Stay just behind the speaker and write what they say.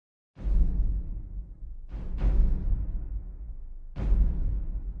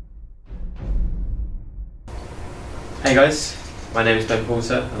Hey guys, my name is Ben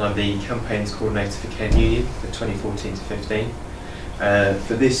Porter and I'm the Campaigns Coordinator for Kent Union for 2014 to 15.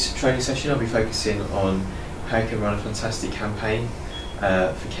 For this training session I'll be focusing on how you can run a fantastic campaign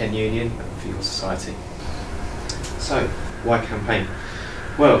for Kent Union and for your society. So, why campaign?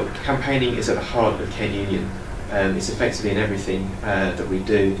 Well, campaigning is at the heart of Kent Union. It's effectively in everything that we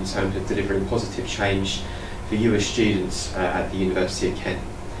do in terms of delivering positive change for you as students at the University of Kent.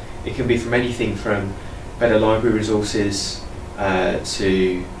 It can be from anything from better library resources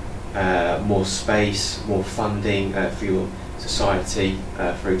to more space, more funding for your society,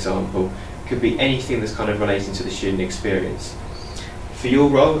 for example. It could be anything that's kind of relating to the student experience. For your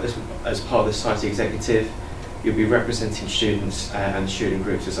role as part of the society executive, you'll be representing students and student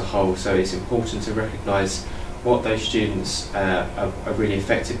groups as a whole, so it's important to recognise what those students are really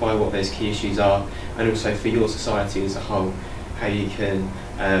affected by, what those key issues are, and also for your society as a whole, how you can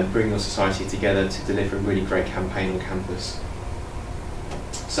bring your society together to deliver a really great campaign on campus.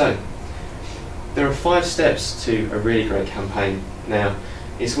 So, there are 5 steps to a really great campaign. Now,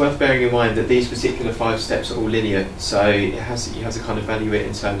 it's worth bearing in mind that these particular 5 steps are all linear, so you have to kind of value it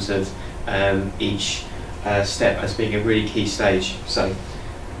in terms of each step as being a really key stage. So,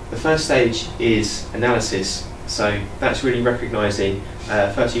 the first stage is analysis. So that's really recognising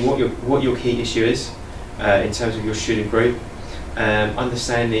firstly what your key issue is in terms of your student group,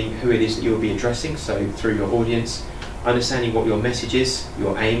 understanding who it is that you'll be addressing, so through your audience, understanding what your message is,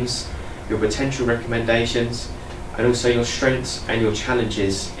 your aims, your potential recommendations, and also your strengths and your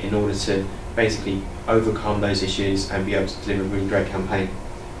challenges in order to basically overcome those issues and be able to deliver a really great campaign.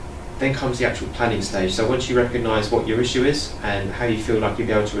 Then comes the actual planning stage. So once you recognise what your issue is and how you feel like you'll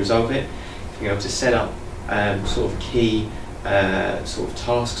be able to resolve it, you'll be able to set up sort of key sort of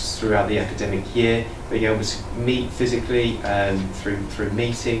tasks throughout the academic year, being able to meet physically through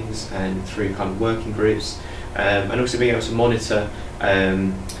meetings and through kind of working groups, and also being able to monitor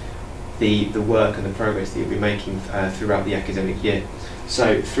the work and the progress that you'll be making throughout the academic year.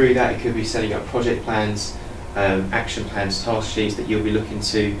 So through that, it could be setting up project plans, action plans, task sheets that you'll be looking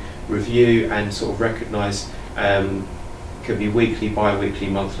to review and sort of recognise, could be weekly, bi-weekly,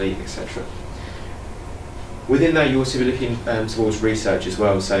 monthly, etc. Within that, you'll also be looking towards research as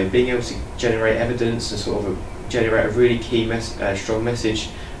well, so being able to generate evidence and sort of generate a really key strong message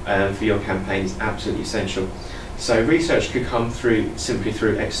for your campaign is absolutely essential. So research could come simply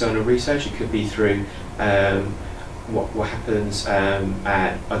through external research. It could be through what happens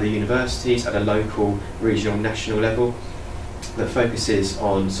at other universities at a local, regional, national level that focuses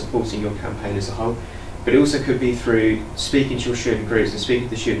on supporting your campaign as a whole. But it also could be through speaking to your student groups and speaking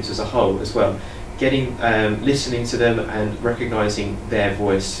to the students as a whole as well, listening to them and recognising their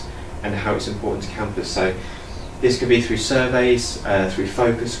voice and how it's important to campus. So this could be through surveys, through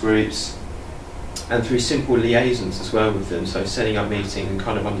focus groups, and through simple liaisons as well with them, so setting up meetings and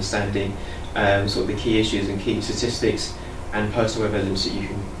kind of understanding sort of the key issues and key statistics and personal evidence that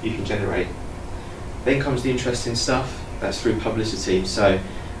you can generate. Then comes the interesting stuff. That's through publicity. So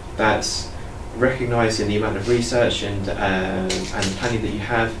that's recognising the amount of research and planning that you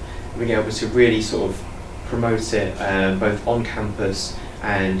have, being able to really sort of promote it both on campus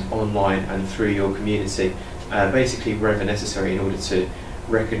and online and through your community, basically wherever necessary, in order to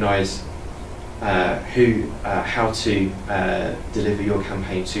recognise how to deliver your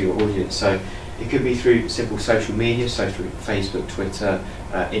campaign to your audience. So it could be through simple social media, so through Facebook, Twitter,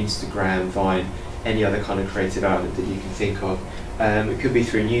 Instagram, Vine, any other kind of creative outlet that you can think of. It could be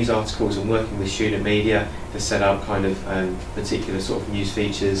through news articles and working with student media to set up kind of particular sort of news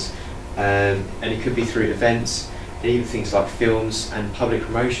features, and it could be through events, and even things like films and public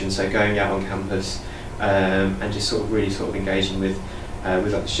promotion, so going out on campus and just sort of really sort of engaging with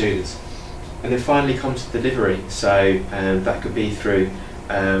other students. And then finally comes delivery, so that could be through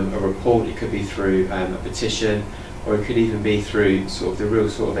a report, it could be through a petition, or it could even be through sort of the real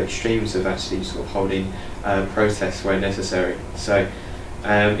sort of extremes of actually sort of holding protests where necessary. So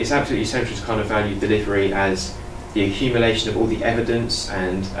it's absolutely essential to kind of value delivery as the accumulation of all the evidence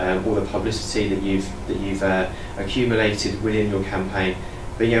and all the publicity that you've accumulated within your campaign,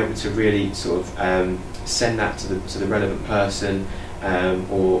 being able to really sort of send that to the relevant person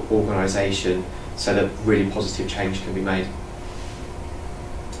or organisation so that really positive change can be made.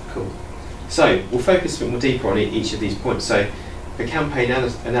 Cool. So we'll focus a bit more deeper on each of these points. So for campaign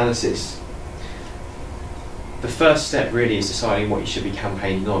analysis, the first step really is deciding what you should be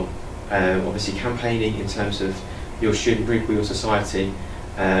campaigning on. Obviously campaigning in terms of your student group or your society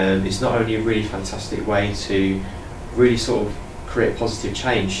is not only a really fantastic way to really sort of create positive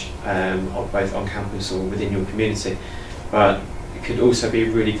change both on campus or within your community, but it could also be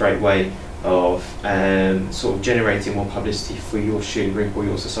a really great way of sort of generating more publicity for your student group or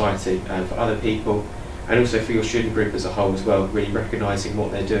your society, for other people, and also for your student group as a whole as well, really recognising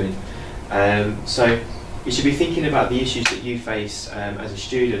what they're doing. So you should be thinking about the issues that you face as a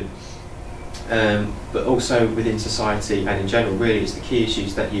student, but also within society and in general. Really, it's the key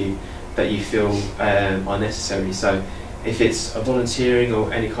issues that you feel are necessary. So if it's a volunteering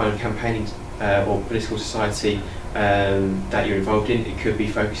or any kind of campaigning or political society that you're involved in, it could be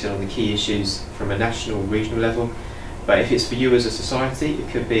focusing on the key issues from a national, regional level. But if it's for you as a society, it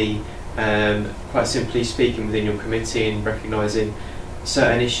could be quite simply speaking within your committee and recognising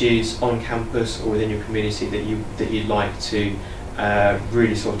certain issues on campus or within your community that you'd like to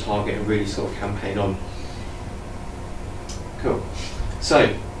really sort of target and really sort of campaign on. Cool.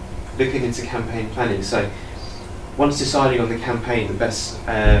 So, looking into campaign planning. So, once deciding on the campaign,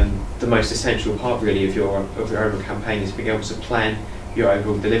 the most essential part really of your overall campaign is being able to plan your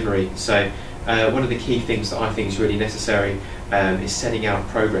overall delivery. So, one of the key things that I think is really necessary is setting out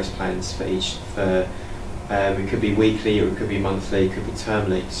progress plans for each. It could be weekly, or it could be monthly, it could be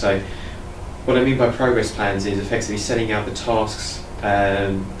termly. So, what I mean by progress plans is effectively setting out the tasks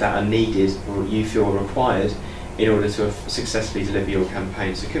that are needed or you feel are required in order to successfully deliver your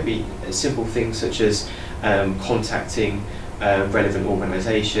campaign. So it could be simple things such as contacting relevant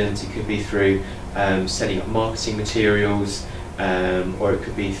organisations. It could be through setting up marketing materials, or it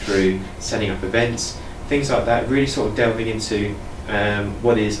could be through setting up events, things like that. Really sort of delving into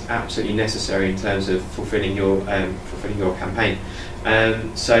what is absolutely necessary in terms of fulfilling your campaign.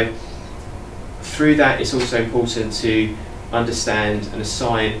 So through that, it's also important to understand and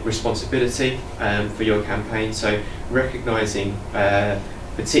assign responsibility for your campaign. So recognising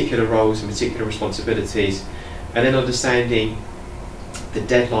particular roles and particular responsibilities, and then understanding the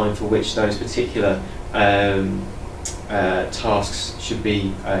deadline for which those particular tasks should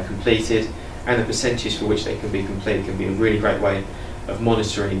be completed, and the percentage for which they can be completed can be a really great way of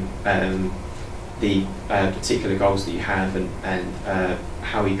monitoring the particular goals that you have, and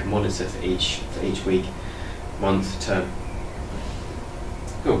how you can monitor for each week, month, term.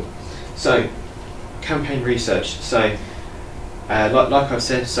 Cool. So, campaign research. So, like I've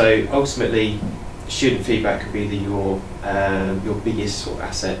said, so ultimately, student feedback could be your biggest sort of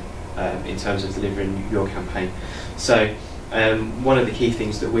asset in terms of delivering your campaign. So, one of the key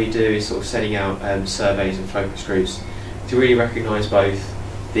things that we do is sort of setting out surveys and focus groups to really recognise both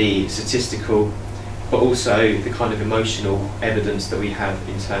the statistical, but also the kind of emotional evidence that we have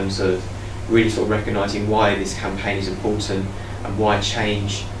in terms of really sort of recognising why this campaign is important and why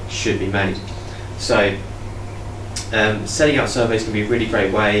change should be made. So setting out surveys can be a really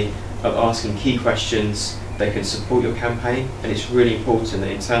great way of asking key questions that can support your campaign, and it's really important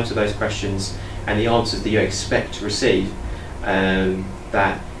that in terms of those questions and the answers that you expect to receive,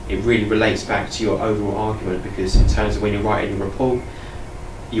 that it really relates back to your overall argument, because in terms of when you're writing your report,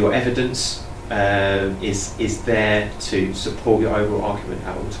 your evidence is there to support your overall argument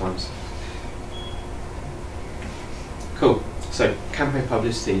at all times. Cool. So campaign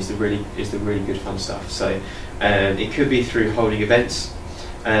publicity is the really good fun stuff. So it could be through holding events.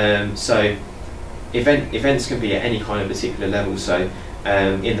 So events can be at any kind of particular level. So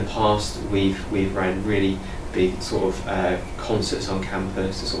in the past we've ran really big sort of concerts on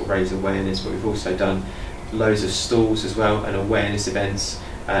campus to sort of raise awareness, but we've also done loads of stalls as well and awareness events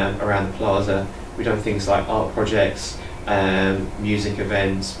around the plaza. We've done things like art projects, music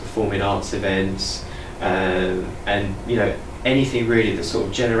events, performing arts events, and you know, anything really that sort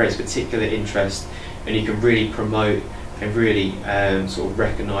of generates particular interest and you can really promote and really sort of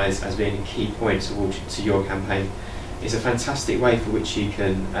recognise as being a key point to your campaign. It's a fantastic way for which you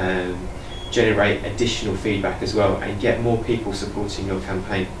can generate additional feedback as well and get more people supporting your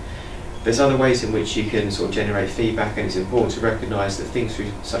campaign. There's other ways in which you can sort of generate feedback, and it's important to recognise that things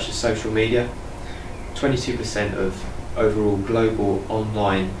such as social media, 22% of overall global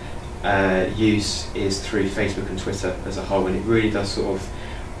online use is through Facebook and Twitter as a whole, and it really does sort of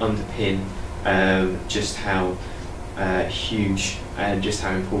underpin just how huge and just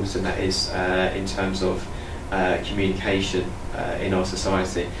how important that is in terms of communication in our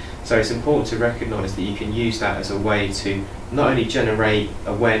society. So it's important to recognise that you can use that as a way to not only generate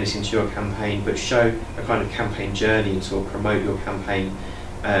awareness into your campaign, but show a kind of campaign journey and sort of promote your campaign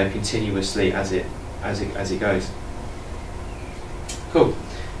continuously as it goes. Cool.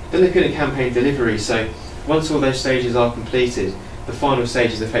 Then looking at campaign delivery. So once all those stages are completed, the final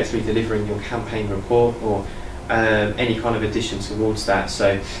stage is effectively delivering your campaign report or any kind of addition towards that.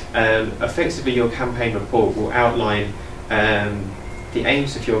 So effectively your campaign report will outline the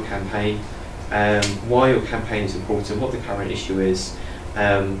aims of your campaign, why your campaign is important, what the current issue is,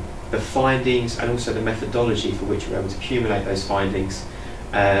 the findings and also the methodology for which we're able to accumulate those findings.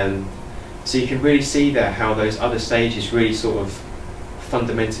 So you can really see there how those other stages really sort of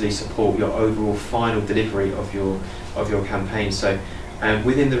fundamentally support your overall final delivery of your campaign. So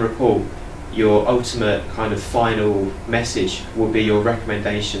within the report, your ultimate kind of final message will be your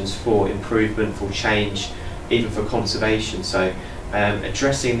recommendations for improvement, for change, even for conservation. So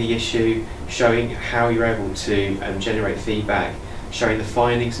addressing the issue, showing how you're able to generate feedback, showing the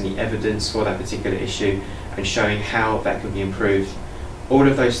findings and the evidence for that particular issue, and showing how that can be improved. All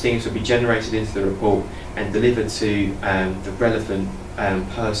of those things will be generated into the report and delivered to the relevant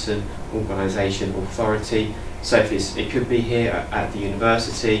person, organisation, authority. So if it could be here at the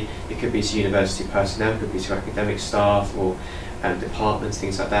university, it could be to university personnel, it could be to academic staff or departments,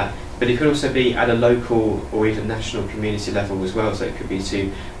 things like that. But it could also be at a local or even national community level as well. So it could be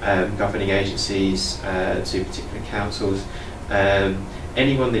to governing agencies, to particular councils,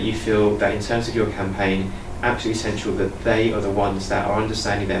 anyone that you feel that in terms of your campaign, absolutely essential that they are the ones that are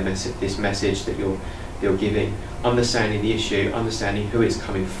understanding this message that you're giving, understanding the issue, understanding who it's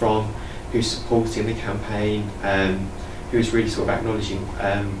coming from, who's supporting the campaign, who's really sort of acknowledging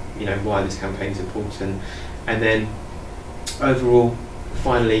why this campaign is important, and then overall,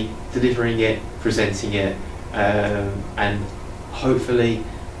 finally delivering it, presenting it, and hopefully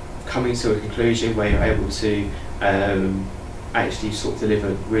coming to a conclusion where you're able to actually sort of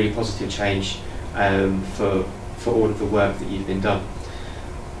deliver really positive change for all of the work that you've been done.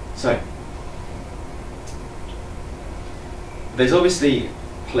 So there's obviously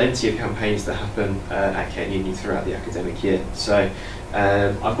plenty of campaigns that happen at Kent Union throughout the academic year. So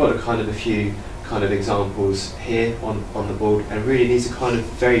I've got a few kind of examples here on the board, and really these are kind of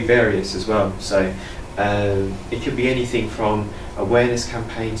very various as well. So it could be anything from awareness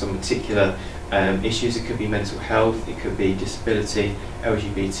campaigns on particular issues. It could be mental health, it could be disability,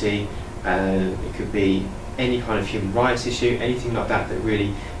 LGBT, it could be any kind of human rights issue, anything like that that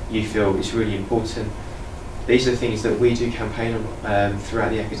really you feel is really important. These are the things that we do campaign on throughout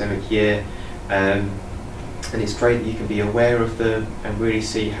the academic year, and it's great that you can be aware of them and really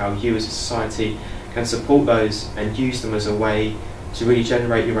see how you as a society can support those and use them as a way to really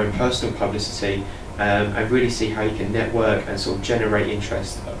generate your own personal publicity, and really see how you can network and sort of generate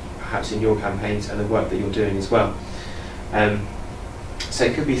interest perhaps in your campaigns and the work that you're doing as well. So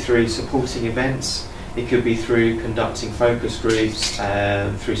it could be through supporting events, it could be through conducting focus groups,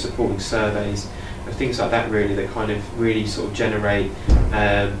 through supporting surveys, and things like that really that kind of really sort of generate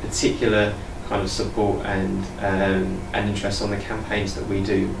particular kind of support and interest on the campaigns that we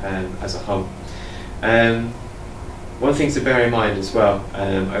do as a whole. One thing to bear in mind as well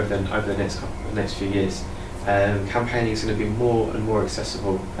over the next few years, campaigning is going to be more and more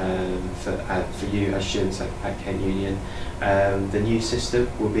accessible for you as students at Kent Union. The new system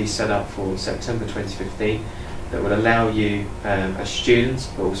will be set up for September 2015 that will allow you as students,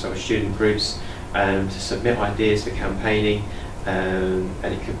 but also as student groups, to submit ideas for campaigning, and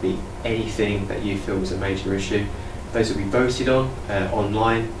it could be anything that you feel is a major issue. Those will be voted on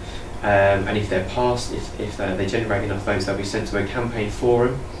online, and if they're passed, if they generate enough votes, they'll be sent to a campaign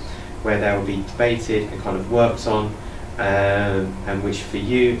forum where they will be debated and kind of worked on, and which for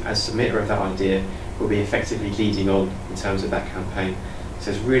you as submitter of that idea will be effectively leading on in terms of that campaign.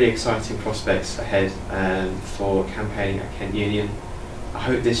 So there's really exciting prospects ahead for campaigning at Kent Union. I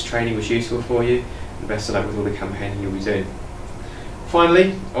hope this training was useful for you, and best of luck with all the campaigning you'll be doing.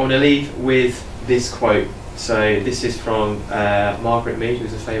 Finally, I want to leave with this quote. So this is from Margaret Mead,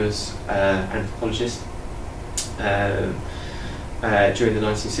 who's a famous anthropologist during the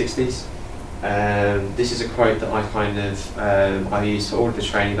 1960s. This is a quote that I use for all of the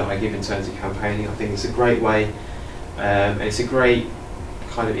training that I give in terms of campaigning. I think it's a great way, and it's a great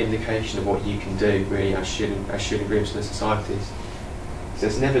kind of indication of what you can do really as student groups and societies. So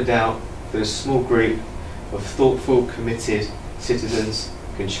there's never doubt that a small group of thoughtful, committed citizens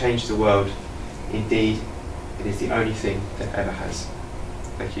can change the world. Indeed, it is the only thing that ever has.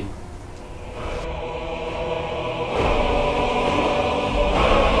 Thank you.